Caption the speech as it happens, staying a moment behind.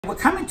We're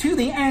coming to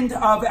the end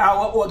of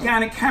our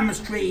organic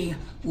chemistry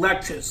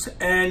lectures,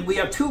 and we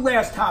have two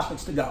last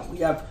topics to go. We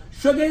have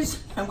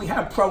sugars and we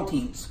have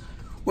proteins.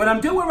 What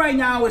I'm doing right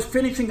now is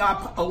finishing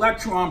up a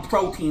lecture on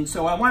proteins,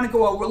 so I want to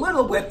go over a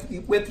little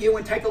with you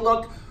and take a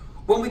look.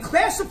 When we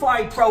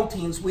classify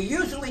proteins, we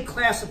usually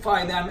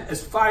classify them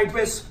as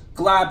fibrous,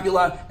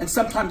 globular, and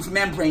sometimes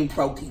membrane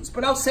proteins.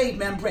 But I'll save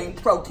membrane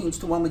proteins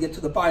to when we get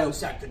to the bio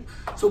section.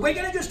 So we're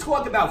going to just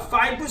talk about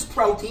fibrous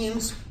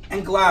proteins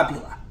and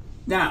globular.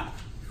 Now,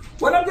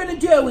 what I'm going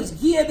to do is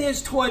gear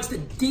this towards the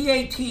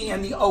DAT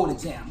and the OAT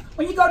exam.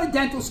 When you go to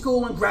dental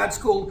school and grad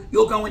school,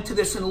 you'll go into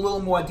this in a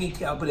little more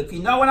detail. But if you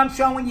know what I'm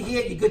showing you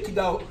here, you're good to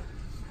go.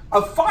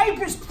 A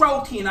fibrous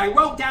protein, I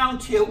wrote down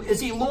to you,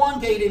 is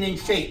elongated in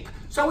shape.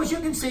 So as you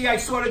can see, I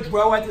sort of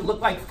draw it. It look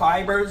like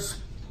fibers,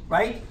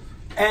 right?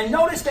 And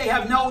notice they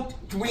have no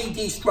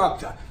 3D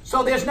structure.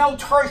 So there's no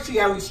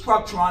tertiary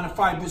structure on a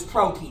fibrous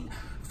protein.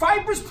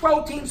 Fibrous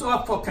proteins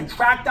are for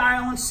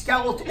contractile and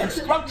skeletal and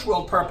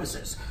structural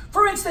purposes.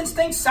 For instance,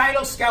 think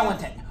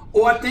cytoskeleton,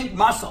 or think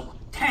muscle,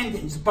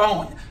 tendons,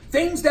 bone,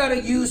 things that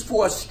are used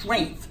for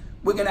strength.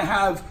 We're going to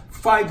have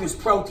fibrous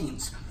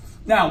proteins.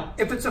 Now,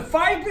 if it's a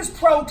fibrous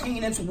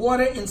protein, it's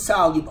water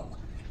insoluble.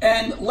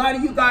 And a lot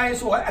of you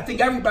guys, or I think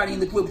everybody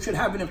in the group should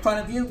have it in front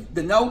of you,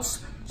 the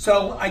notes.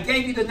 So I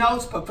gave you the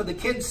notes, but for the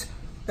kids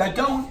that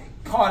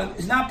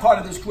is not part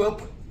of this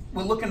group,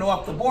 we're looking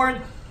off the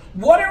board.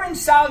 Water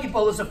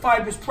insoluble is a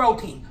fibrous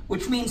protein,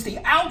 which means the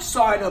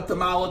outside of the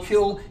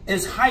molecule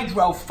is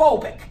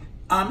hydrophobic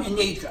in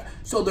nature.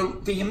 So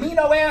the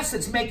amino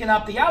acids making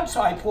up the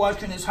outside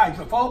portion is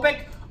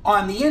hydrophobic.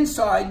 On the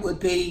inside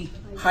would be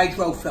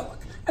hydrophilic.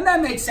 And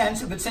that makes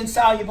sense. If it's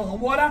insoluble in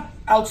water,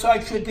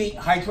 outside should be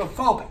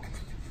hydrophobic.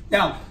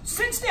 Now,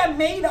 since they're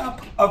made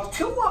up of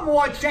two or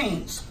more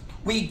chains,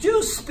 we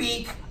do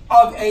speak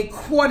of a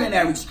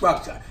quaternary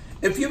structure.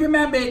 If you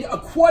remember, a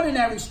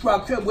quaternary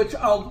structure, which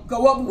I'll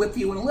go over with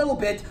you in a little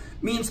bit,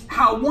 means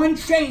how one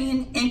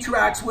chain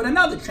interacts with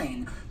another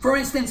chain. For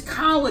instance,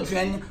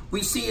 collagen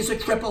we see as a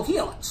triple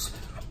helix.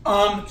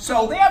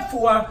 So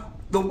therefore,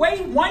 the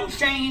way one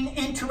chain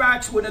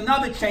interacts with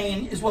another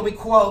chain is what we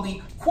call the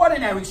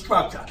quaternary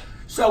structure.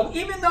 So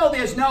even though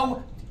there's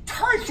no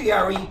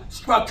tertiary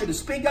structure to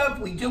speak of,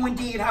 we do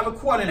indeed have a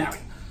quaternary.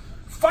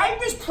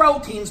 Fibrous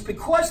proteins,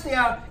 because they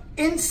are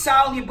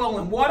insoluble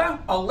in water,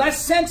 are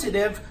less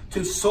sensitive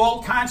to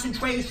salt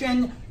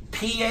concentration,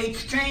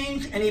 pH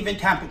change, and even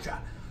temperature.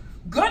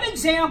 Good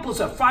examples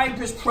of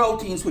fibrous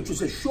proteins, which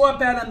is a sure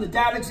bet on the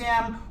DAT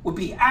exam, would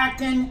be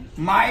actin,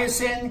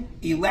 myosin,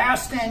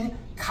 elastin,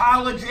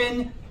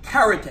 collagen,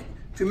 keratin.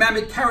 If you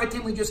remember,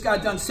 keratin, we just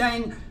got done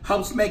saying,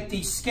 helps make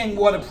the skin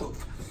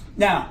waterproof.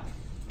 Now,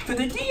 for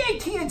the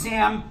DAT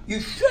exam, you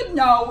should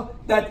know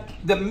that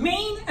the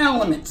main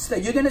elements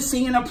that you're going to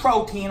see in a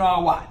protein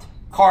are what?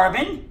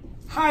 Carbon,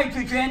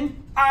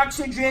 hydrogen,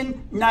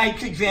 oxygen,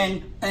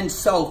 nitrogen, and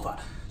sulfur.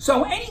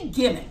 So any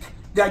gimmick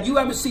that you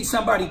ever see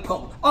somebody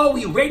pull, oh,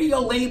 we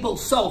radio-label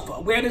sulfur.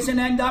 Where does it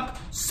end up?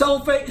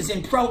 Sulfur is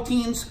in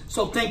proteins,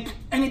 so think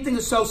anything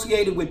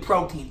associated with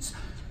proteins.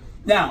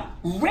 Now,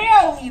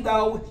 rarely,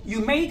 though, you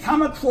may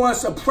come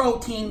across a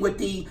protein with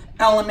the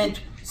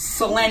element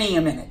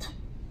selenium in it.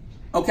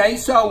 Okay,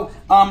 so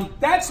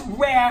that's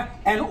rare,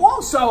 and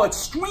also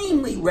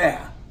extremely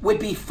rare would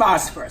be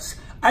phosphorus.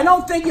 I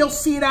don't think you'll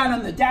see that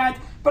on the DAT,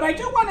 but I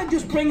do want to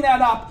just bring that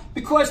up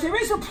because there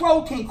is a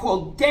protein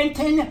called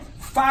dentin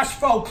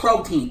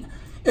phosphoprotein.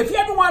 If you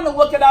ever want to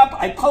look it up,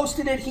 I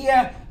posted it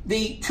here.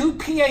 The two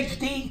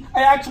PhD,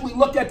 I actually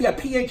looked at their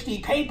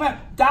PhD paper,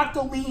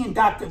 Dr. Lee and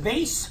Dr.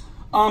 Vase.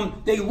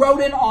 They wrote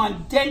it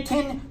on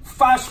dentin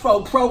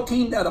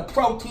phosphoprotein, that a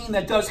protein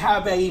that does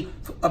have a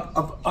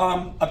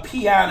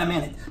P atom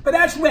in it. But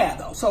that's rare,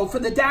 though. So for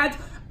the DAT,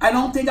 I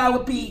don't think I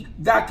would be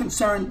that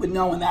concerned with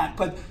knowing that.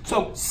 But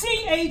so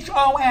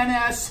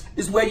CHONS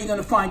is where you're going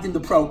to find in the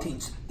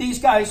proteins. These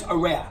guys are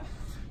rare.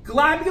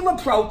 Globular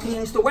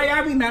proteins, the way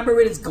I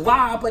remember it is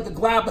glob, like a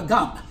glob of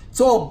gum.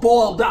 It's all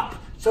balled up.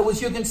 So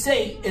as you can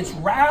see, it's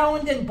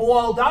round and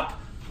balled up.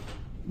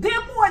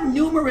 They're more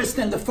numerous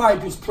than the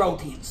fibrous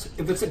proteins.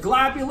 If it's a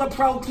globular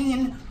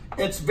protein,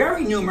 it's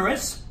very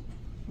numerous.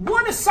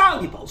 Water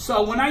soluble.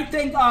 So when I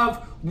think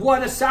of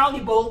water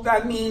soluble,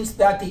 that means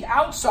that the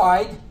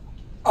outside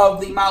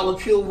of the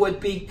molecule would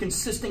be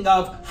consisting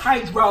of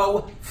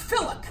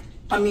hydrophilic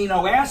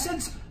amino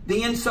acids.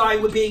 The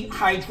inside would be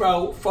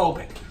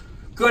hydrophobic.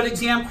 Good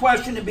exam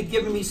question to be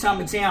giving me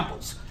some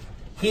examples.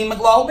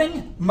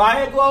 Hemoglobin,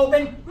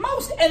 myoglobin,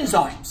 most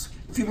enzymes.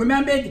 If you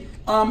remembered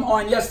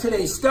on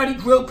yesterday's study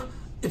group,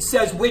 it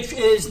says which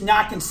is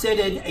not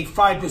considered a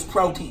fibrous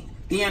protein.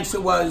 The answer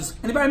was,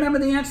 anybody remember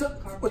the answer?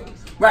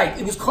 Right,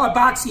 it was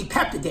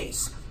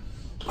carboxypeptidase.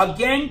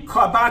 Again,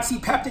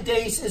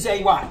 carboxypeptidase is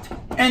a what?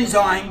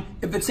 Enzyme.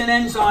 If it's an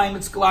enzyme,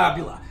 it's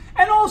globular.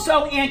 And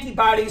also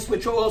antibodies,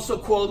 which are also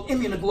called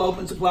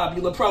immunoglobulins, or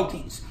globular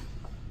proteins.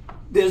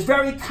 There's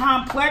very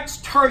complex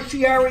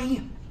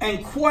tertiary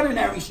and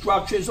quaternary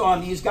structures on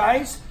these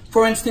guys.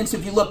 For instance,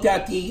 if you looked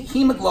at the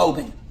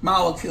hemoglobin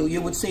molecule,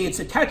 you would see it's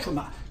a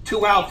tetramer.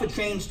 2 alpha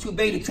chains, 2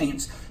 beta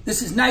chains.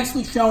 This is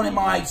nicely shown in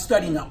my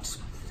study notes.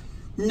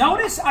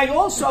 Notice I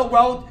also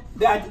wrote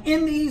that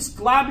in these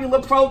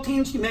globular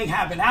proteins, you may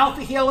have an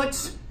alpha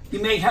helix, you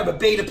may have a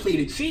beta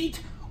pleated sheet,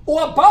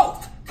 or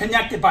both,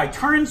 connected by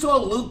turns or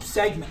loop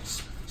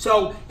segments.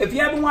 So if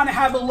you ever want to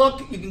have a look,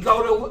 you can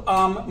go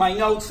to my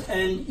notes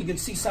and you can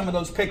see some of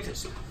those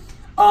pictures.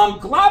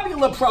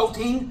 Globular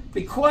protein,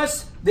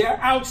 because they're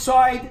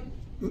outside,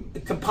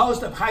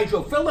 composed of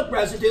hydrophilic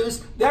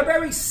residues, they're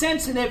very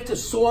sensitive to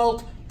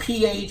salt,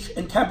 pH,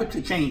 and temperature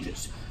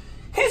changes.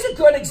 Here's a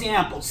good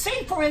example.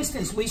 Say, for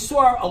instance, we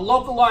saw a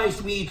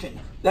localized region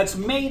that's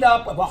made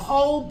up of a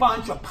whole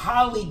bunch of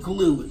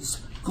polyglues.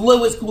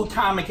 Glue is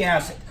glutamic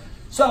acid.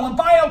 So in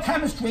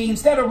biochemistry,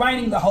 instead of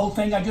writing the whole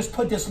thing, I just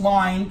put this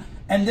line,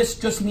 and this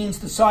just means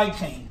the side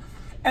chain.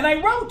 And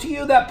I wrote to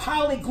you that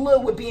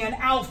polyglue would be an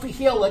alpha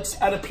helix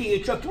at a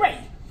pH of 3.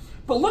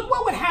 But look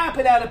what would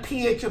happen at a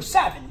pH of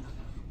 7.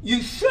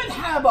 You should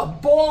have a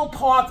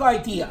ballpark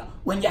idea.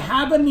 When you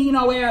have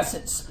amino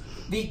acids,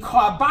 the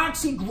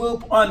carboxy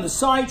group on the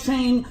side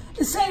chain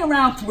is, say,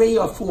 around 3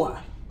 or 4.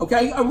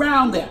 Okay,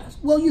 around there.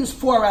 We'll use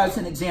 4 as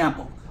an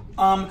example.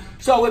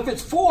 So if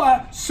it's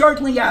 4,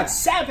 certainly at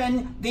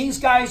 7, these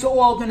guys are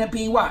all going to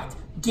be what?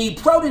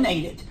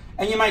 Deprotonated.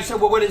 And you might say,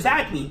 well, what does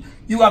that mean?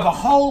 You have a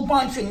whole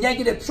bunch of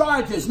negative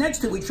charges next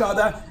to each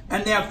other,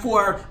 and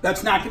therefore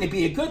that's not going to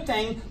be a good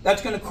thing.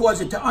 That's going to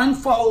cause it to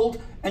unfold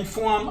and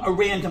form a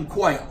random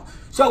coil.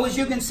 So as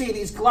you can see,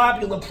 these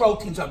globular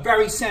proteins are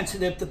very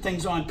sensitive to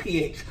things on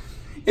pH.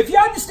 If you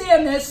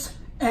understand this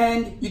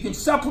and you can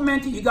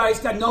supplement it, you guys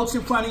got notes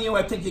in front of you,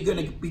 I think you're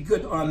going to be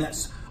good on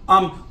this.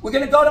 We're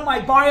going to go to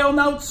my bio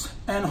notes,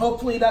 and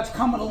hopefully that's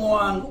coming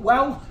along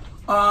well.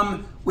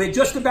 We're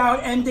just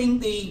about ending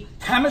the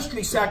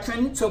chemistry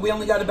section, so we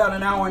only got about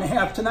an hour and a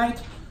half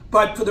tonight.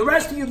 But for the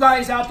rest of you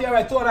guys out there,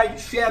 I thought I'd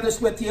share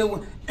this with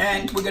you,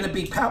 and we're going to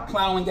be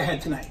plowing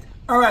ahead tonight.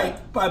 All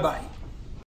right, bye-bye.